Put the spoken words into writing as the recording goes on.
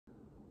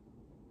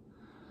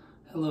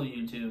Hello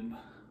YouTube,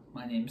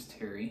 my name's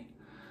Terry,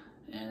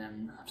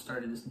 and I've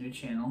started this new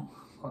channel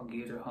called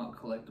Gatorhawk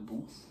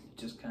Collectibles.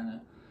 Just kind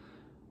of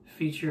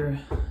feature,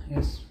 I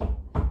guess,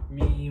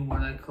 me,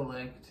 what I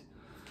collect,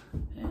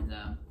 and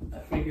I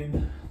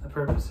figured the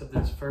purpose of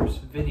this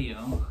first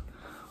video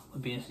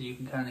would be so you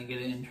can kind of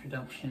get an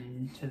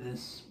introduction to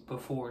this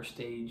before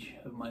stage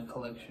of my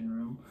collection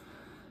room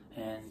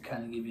and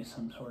kind of give you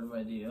some sort of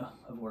idea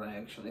of what I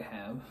actually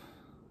have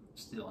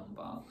still in the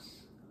box.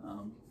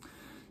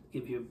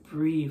 Give you a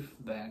brief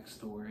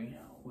backstory.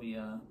 We,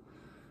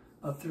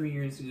 about 3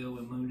 years ago,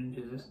 we moved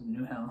into this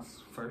new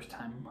house, first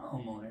time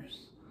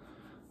homeowners.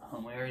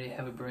 We already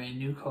have a brand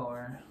new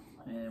car,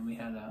 and we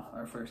had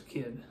our first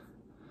kid.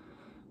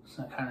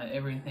 So kind of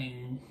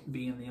everything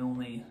being the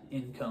only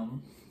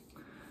income,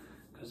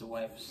 because the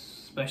wife,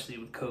 especially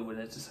with COVID,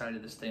 has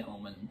decided to stay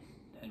home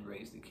and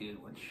raise the kid,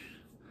 which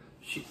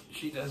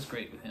she does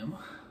great with him.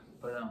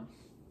 But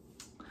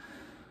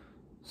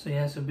so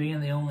yeah, so being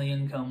the only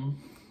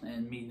income,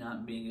 and me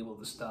not being able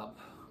to stop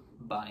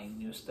buying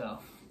new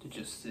stuff to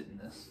just sit in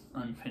this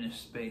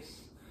unfinished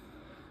space,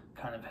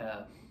 kind of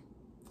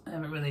I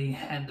haven't really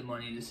had the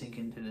money to sink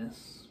into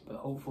this, but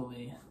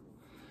hopefully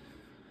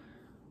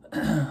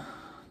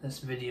this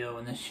video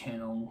and this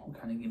channel will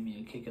kind of give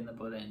me a kick in the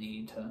butt I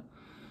need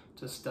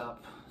to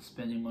stop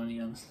spending money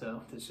on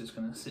stuff that's just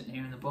going to sit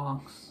here in the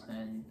box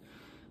and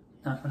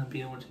not going to be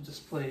able to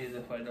display it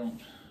if I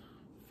don't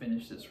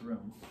finish this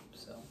room.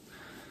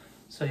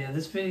 So yeah,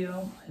 this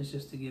video is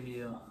just to give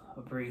you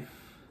a brief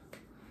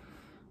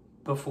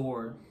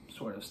before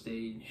sort of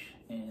stage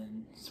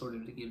and sort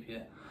of to give you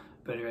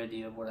a better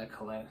idea of what I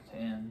collect.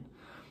 And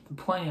the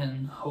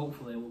plan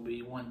hopefully will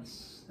be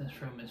once this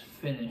room is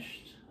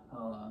finished,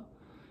 I'll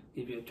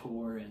give you a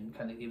tour and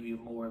kind of give you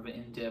more of an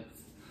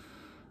in-depth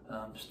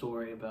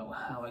story about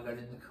how I got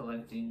into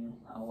collecting,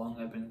 how long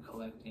I've been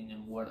collecting,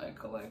 and what I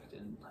collect,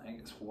 and I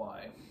guess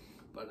why.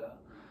 But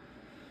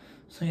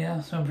so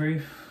yeah, so a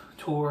brief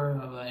tour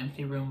of an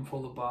empty room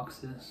full of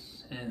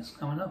boxes is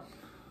coming up.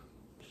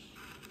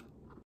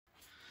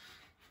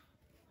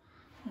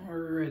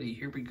 Alrighty,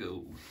 here we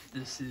go.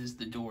 This is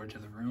the door to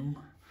the room,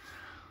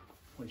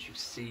 which you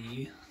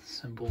see,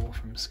 symbol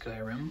from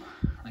Skyrim.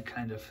 I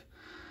kind of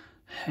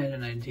had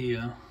an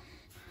idea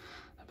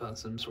about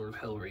some sort of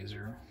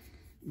Hellraiser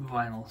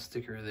vinyl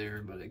sticker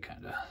there, but it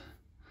kind of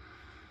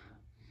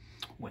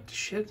went to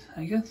shit,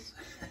 I guess.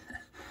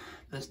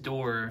 This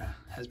door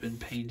has been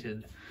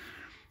painted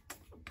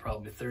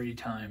probably 30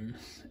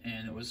 times,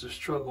 and it was a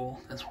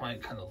struggle. That's why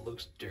it kind of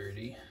looks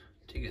dirty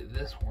to get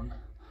this one,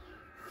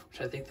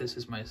 which I think this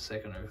is my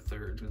second or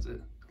third, because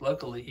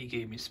luckily he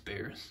gave me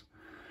spares.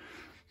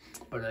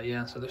 But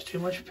yeah, so there's too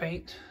much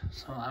paint,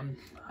 so I'm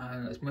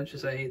as much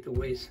as I hate to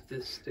waste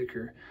this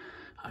sticker,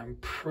 I'm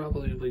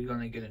probably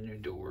gonna get a new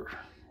door.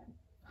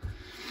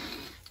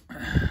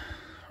 Alrighty,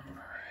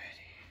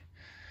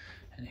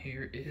 and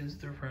here is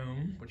the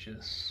room, which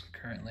is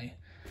currently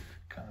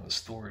kind of a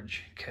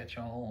storage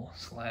catch-all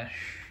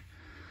slash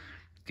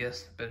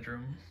guest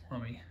bedroom when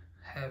we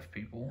have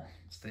people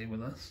stay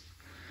with us.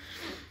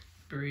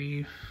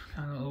 Brief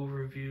kind of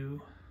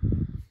overview.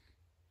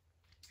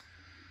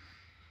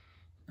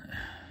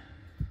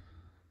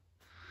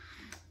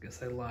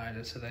 Guess I lied.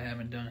 I said I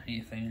haven't done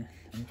anything.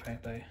 In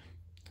fact, I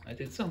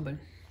did something.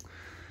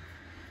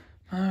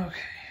 Okay,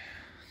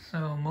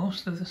 so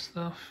most of this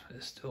stuff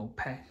is still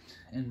packed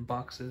in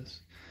boxes.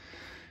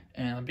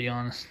 And I'll be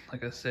honest,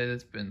 like I said,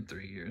 it's been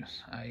 3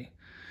 years. I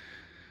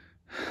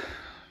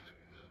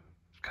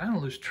kind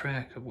of lose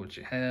track of what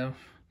you have.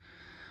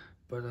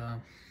 But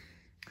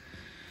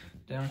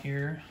down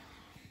here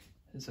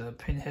is a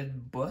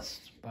Pinhead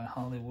bust by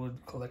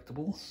Hollywood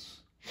Collectibles.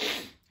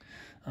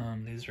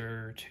 These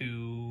are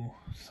two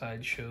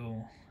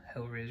Sideshow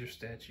Hellraiser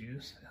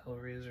statues.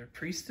 Hellraiser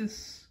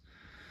Priestess,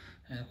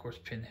 and of course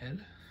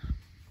Pinhead.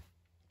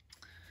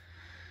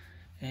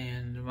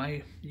 And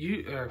my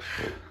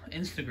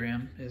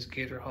Instagram is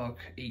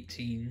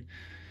Gatorhawk18,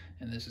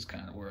 and this is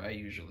kind of where I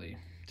usually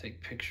take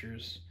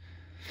pictures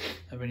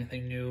of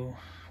anything new,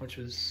 which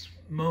is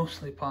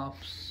mostly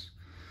pops.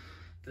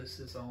 This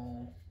is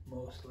all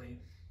mostly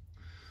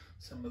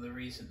some of the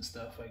recent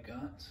stuff I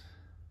got.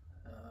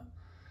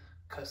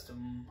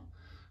 Custom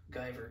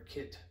Guyver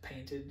kit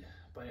painted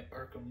by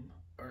Arkham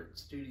Art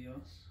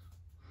Studios.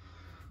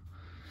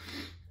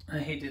 I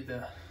did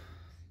the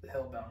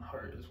Hellbound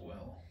Heart as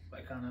well. By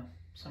kind of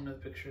some of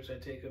the pictures I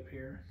take up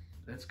here,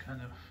 that's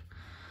kind of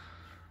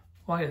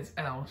why it's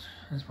out,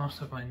 as most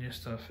of my new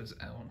stuff is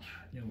out,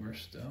 newer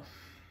stuff.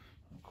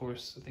 Of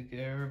course, I think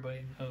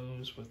everybody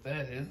knows what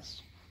that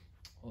is.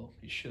 Well,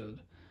 you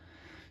should.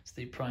 It's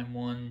the Prime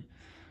 1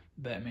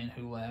 Batman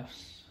Who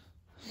Laughs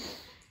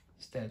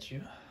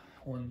statue,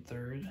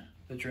 1/3.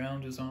 The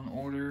Drowned is on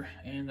order,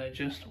 and I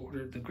just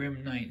ordered the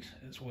Grim Knight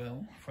as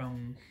well,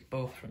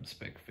 both from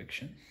Spec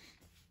Fiction.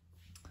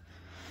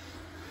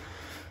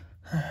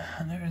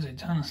 And there is a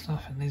ton of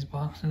stuff in these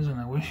boxes, and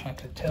I wish I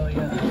could tell you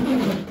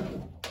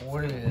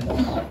what it is.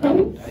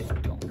 I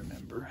don't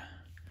remember.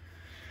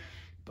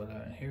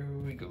 But here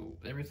we go.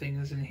 Everything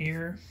is in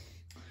here.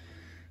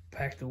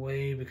 packed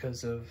away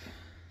because of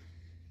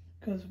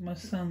my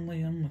son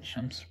Liam, which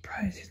I'm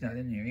surprised he's not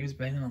in here. He was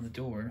banging on the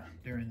door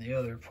during the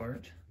other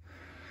part.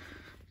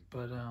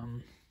 But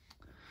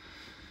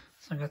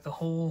so I got the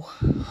whole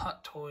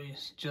Hot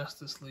Toys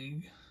Justice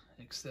League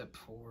except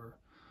for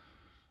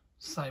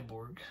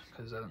Cyborg,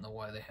 because I don't know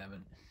why they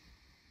haven't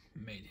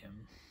made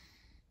him.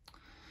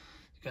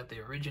 You got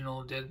the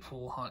original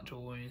Deadpool Hot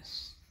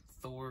Toys,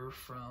 Thor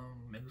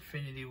from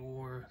Infinity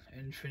War,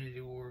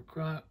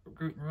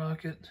 Groot and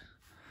Rocket,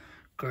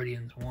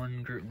 Guardians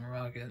 1, Groot and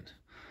Rocket,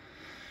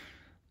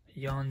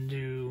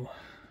 Yondu,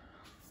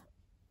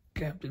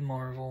 Captain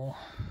Marvel.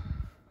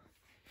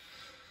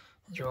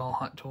 Those are all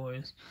Hot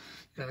Toys.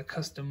 Got a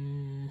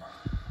custom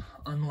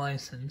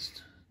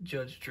unlicensed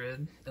Judge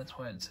Dredd. That's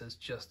why it says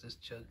Justice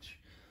Judge.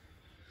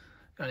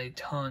 Got a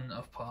ton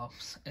of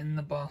pops in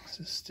the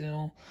boxes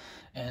still.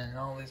 And in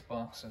all these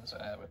boxes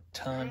I have a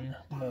ton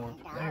more.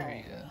 There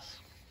he is.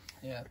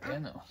 Yeah,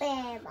 Thanos.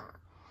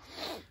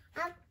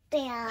 Up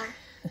there.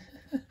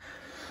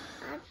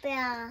 Up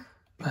there.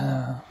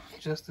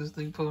 Justice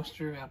League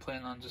poster. I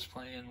plan on just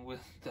playing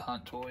with the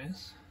Hot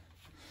Toys.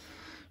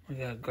 We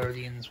got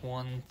Guardians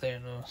 1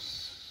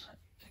 Thanos.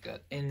 I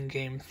got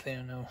Endgame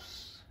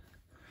Thanos.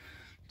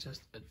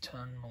 Just a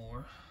ton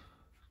more.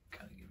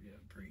 Kind of give you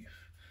a brief.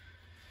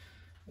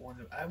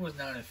 I was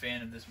not a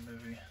fan of this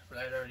movie, but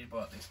I'd already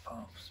bought these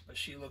pops. But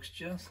she looks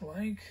just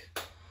like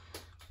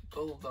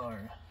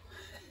Goldar.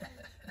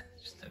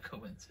 Just a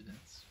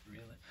coincidence,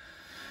 really.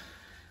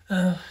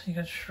 You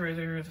got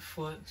Shredder the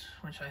Foot,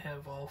 which I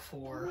have all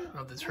 4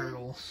 of the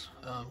Turtles,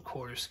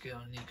 quarter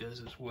scale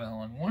Nikas as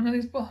well in one of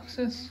these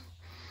boxes.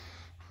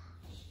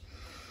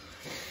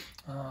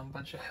 A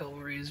bunch of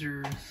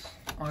Hellraiser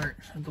art.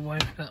 The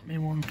wife got me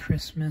one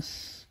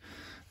Christmas.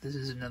 This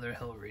is another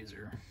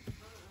Hellraiser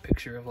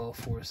picture of all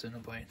 4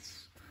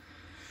 Cenobites.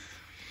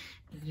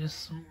 And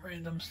just some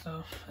random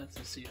stuff. That's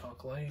the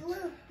Seahawk light.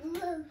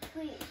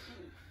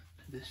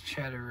 This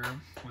Chatterer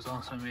was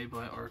also made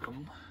by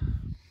Arkham.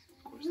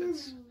 Of course,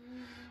 that's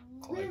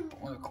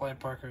one of Clive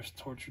Barker's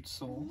tortured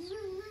souls.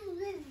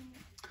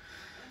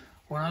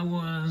 When I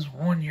was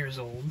 1 year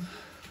old,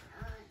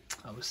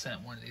 I was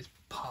sent one of these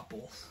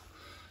Popples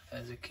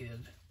as a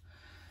kid.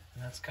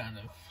 And that's kind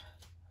of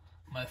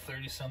my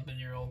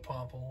 30-something-year-old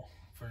Popple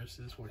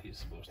versus what he's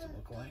supposed to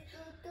look like.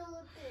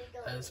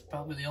 That's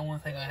probably the only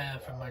thing I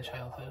have from my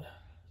childhood.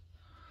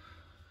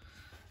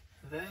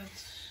 That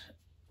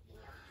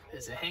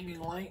is a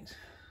hanging light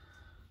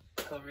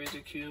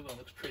Hellraiser cube. It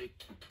looks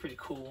pretty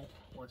cool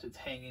once it's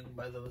hanging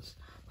by those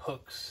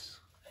hooks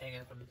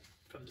hanging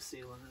from the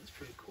ceiling. It's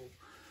pretty cool.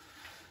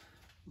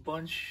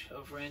 Bunch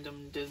of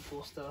random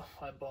Deadpool stuff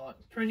I bought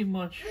pretty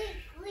much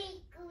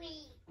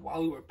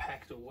while we were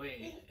packed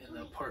away in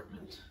the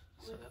apartment.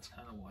 So that's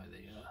kind of why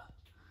they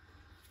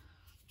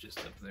just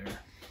up there.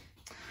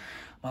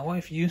 My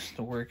wife used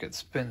to work at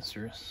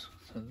Spencer's,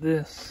 so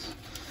this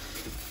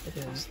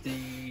is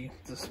the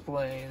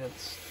display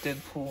that's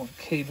Deadpool and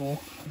Cable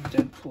from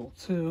Deadpool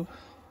 2.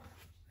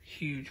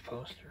 Huge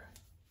poster.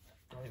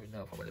 Don't even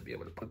know if I'm going to be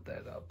able to put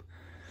that up.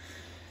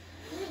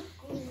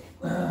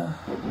 A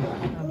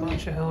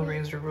bunch of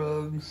Hellraiser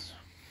rugs.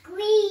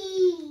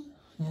 Green.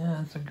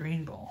 Yeah, it's a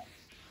green ball.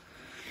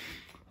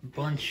 A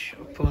bunch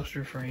of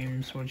poster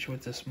frames, which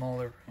with the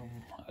smaller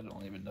room, I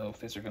don't even know if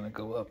these are going to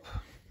go up.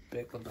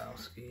 Big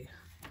Lebowski,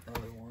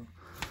 another one.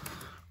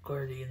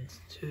 Guardians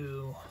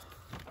 2.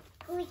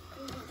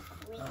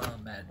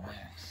 Mad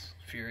Max,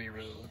 Fury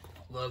Road.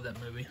 Love that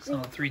movie.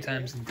 Saw it 3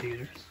 times in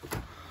theaters.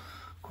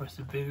 Of course,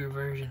 the bigger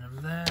version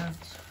of that.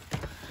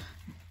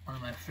 One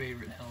of my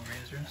favorite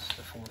Hellraisers,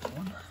 the 4th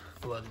one,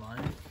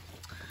 Bloodline.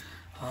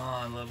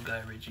 Oh, I love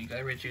Guy Ritchie. Guy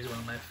Ritchie is one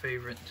of my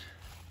favorite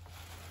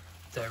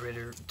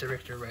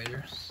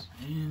director-writers.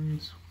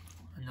 And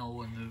a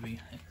Nolan movie,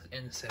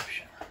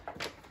 Inception.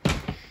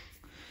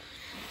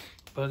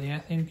 Buddy, I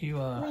think you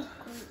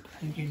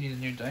need a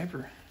new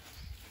diaper.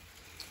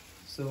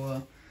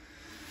 So,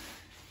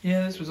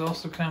 yeah, this was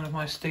also kind of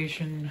my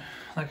station.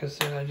 Like I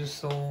said, I just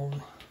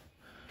sold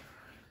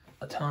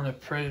a ton of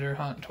Predator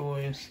Hot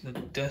Toys, the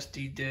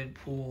Dusty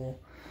Deadpool.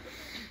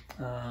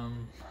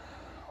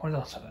 What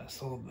else did I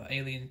sold? The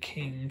Alien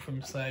King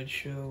from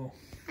Sideshow.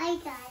 Hi,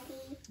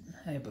 Daddy.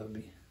 Hey,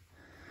 Bubby.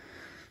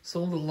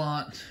 Sold a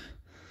lot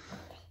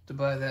to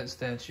buy that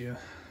statue.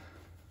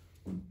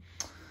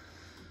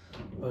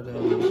 But,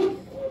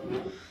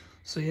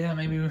 so yeah,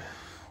 maybe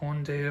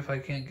one day if I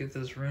can't get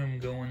this room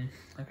going,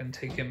 I can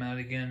take him out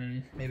again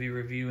and maybe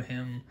review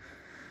him.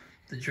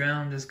 The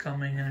Drowned is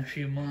coming in a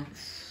few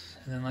months.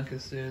 And then, like I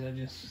said, I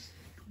just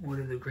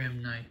ordered the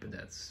Grim Knight, but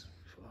that's,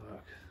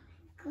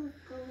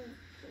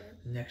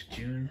 next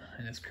June,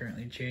 and it's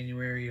currently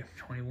January of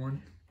 21.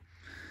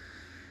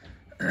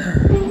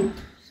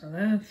 So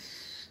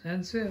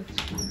that's it.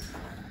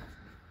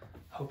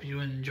 Hope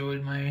you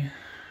enjoyed my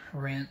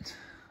rant,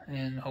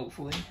 and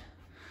hopefully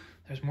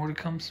there's more to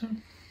come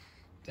soon.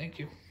 Thank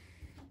you.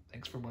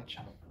 Thanks for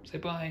watching. Say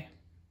bye.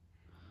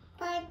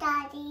 Bye,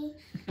 Daddy.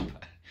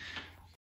 Bye.